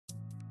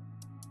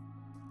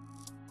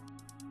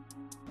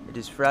It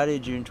is Friday,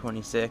 June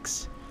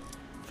 26th,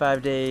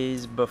 5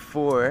 days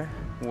before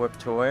Warped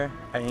Tour.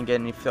 I didn't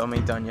get any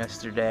filming done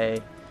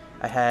yesterday.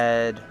 I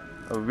had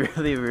a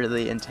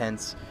really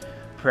intense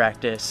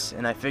practice,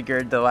 and I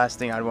figured the last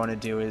thing I'd want to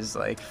do is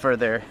like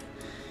further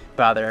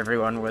bother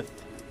everyone with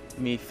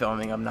me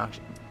filming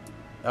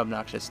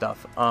obnoxious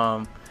stuff.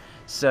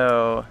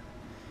 So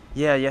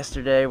yeah,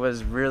 yesterday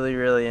was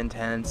really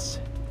intense,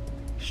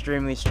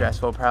 extremely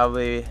stressful,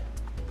 probably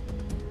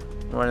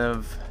one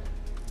of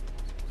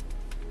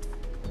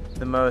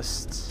the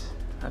most,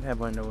 how can I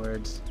put into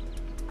words?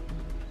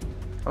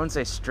 I wouldn't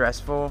say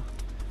stressful,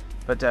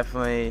 but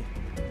definitely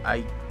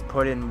I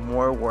put in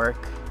more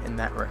work in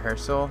that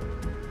rehearsal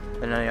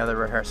than any other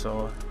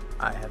rehearsal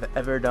I have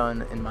ever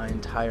done in my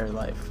entire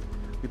life.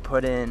 We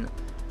put in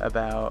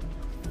about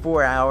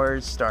 4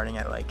 hours starting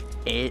at like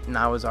 8, and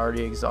I was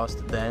already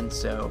exhausted then,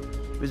 so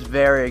it was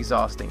very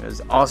exhausting. It was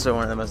also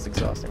one of the most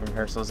exhausting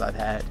rehearsals I've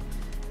had.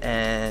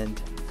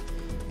 And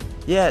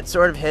yeah, it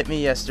sort of hit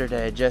me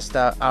yesterday. Just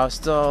I was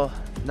still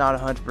not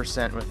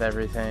 100% with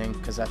everything,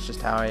 because that's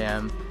just how I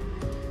am.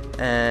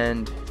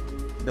 And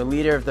the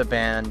leader of the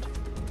band,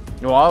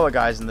 well, all the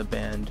guys in the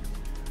band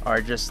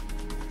are just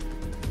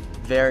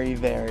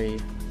very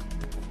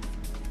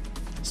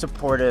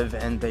supportive,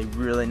 and they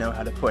really know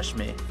how to push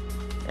me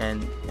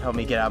and help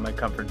me get out of my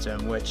comfort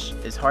zone, which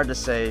is hard to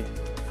say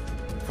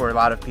for a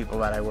lot of people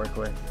that I work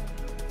with.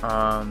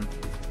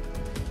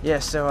 Yeah,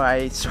 so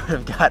I sort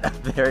of got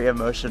very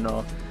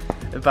emotional.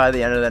 By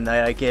the end of the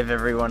night, I gave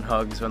everyone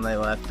hugs when they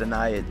left, and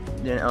I,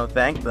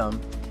 thanked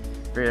them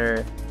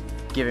for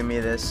giving me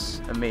this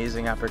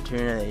amazing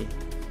opportunity.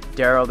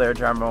 Daryl, their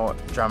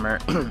drummer,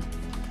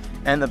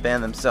 and the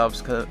band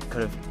themselves could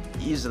have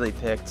easily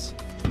picked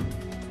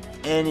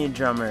any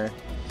drummer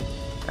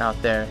out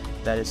there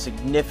that is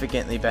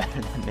significantly better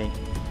than me.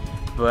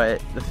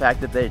 But the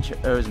fact that they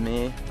chose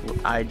me,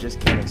 I just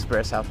can't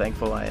express how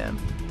thankful I am.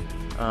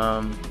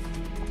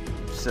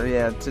 So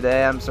yeah,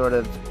 today I'm sort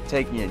of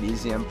taking it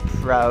easy. I'm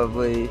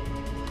probably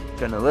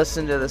gonna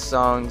listen to the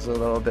songs a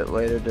little bit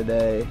later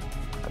today.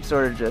 I'm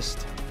sort of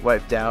just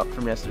wiped out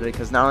from yesterday,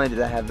 because not only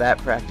did I have that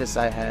practice,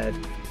 I had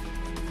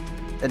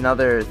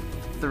another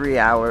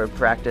 3-hour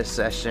practice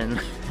session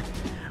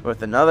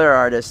with another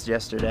artist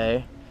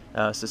yesterday,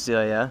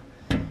 Cecilia,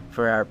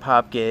 for our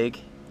pop gig,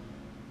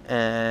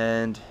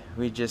 and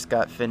we just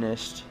got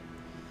finished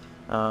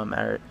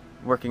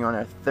working on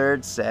our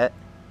third set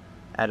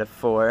out of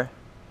 4.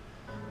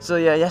 So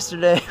yeah,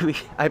 yesterday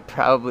I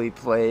probably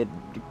played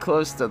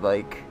close to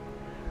like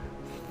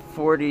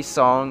 40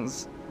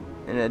 songs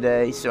in a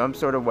day, so I'm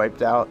sort of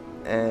wiped out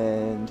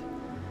and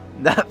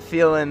not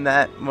feeling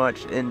that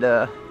much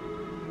into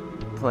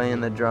playing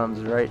the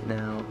drums right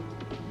now,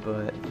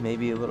 but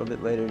maybe a little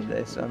bit later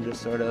today. So I'm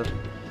just sort of,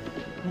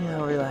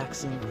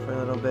 relaxing for a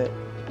little bit.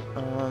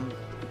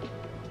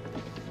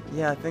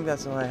 Yeah, I think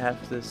that's all I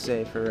have to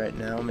say for right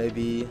now.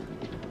 Maybe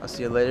I'll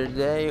see you later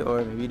today,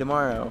 or maybe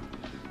tomorrow.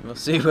 We'll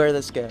see where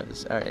this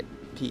goes. Alright,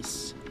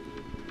 peace.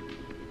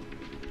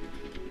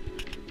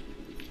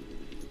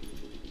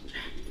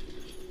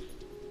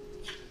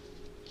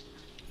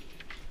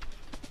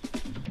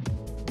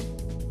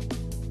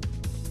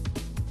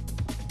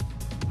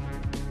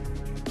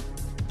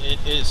 It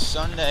is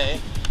Sunday,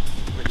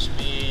 which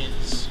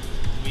means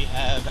we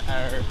have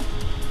our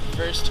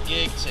first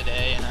gig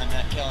today, and I'm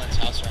at Kellen's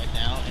house right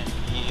now, and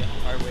we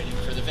are waiting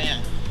for the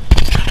van.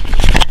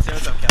 Say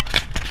what's up,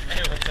 Kellen.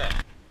 Hey, what's up?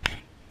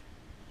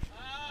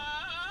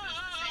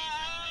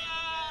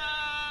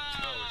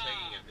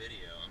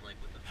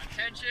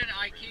 Attention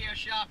IKEA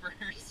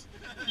shoppers,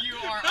 you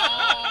are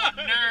all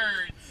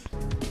nerds.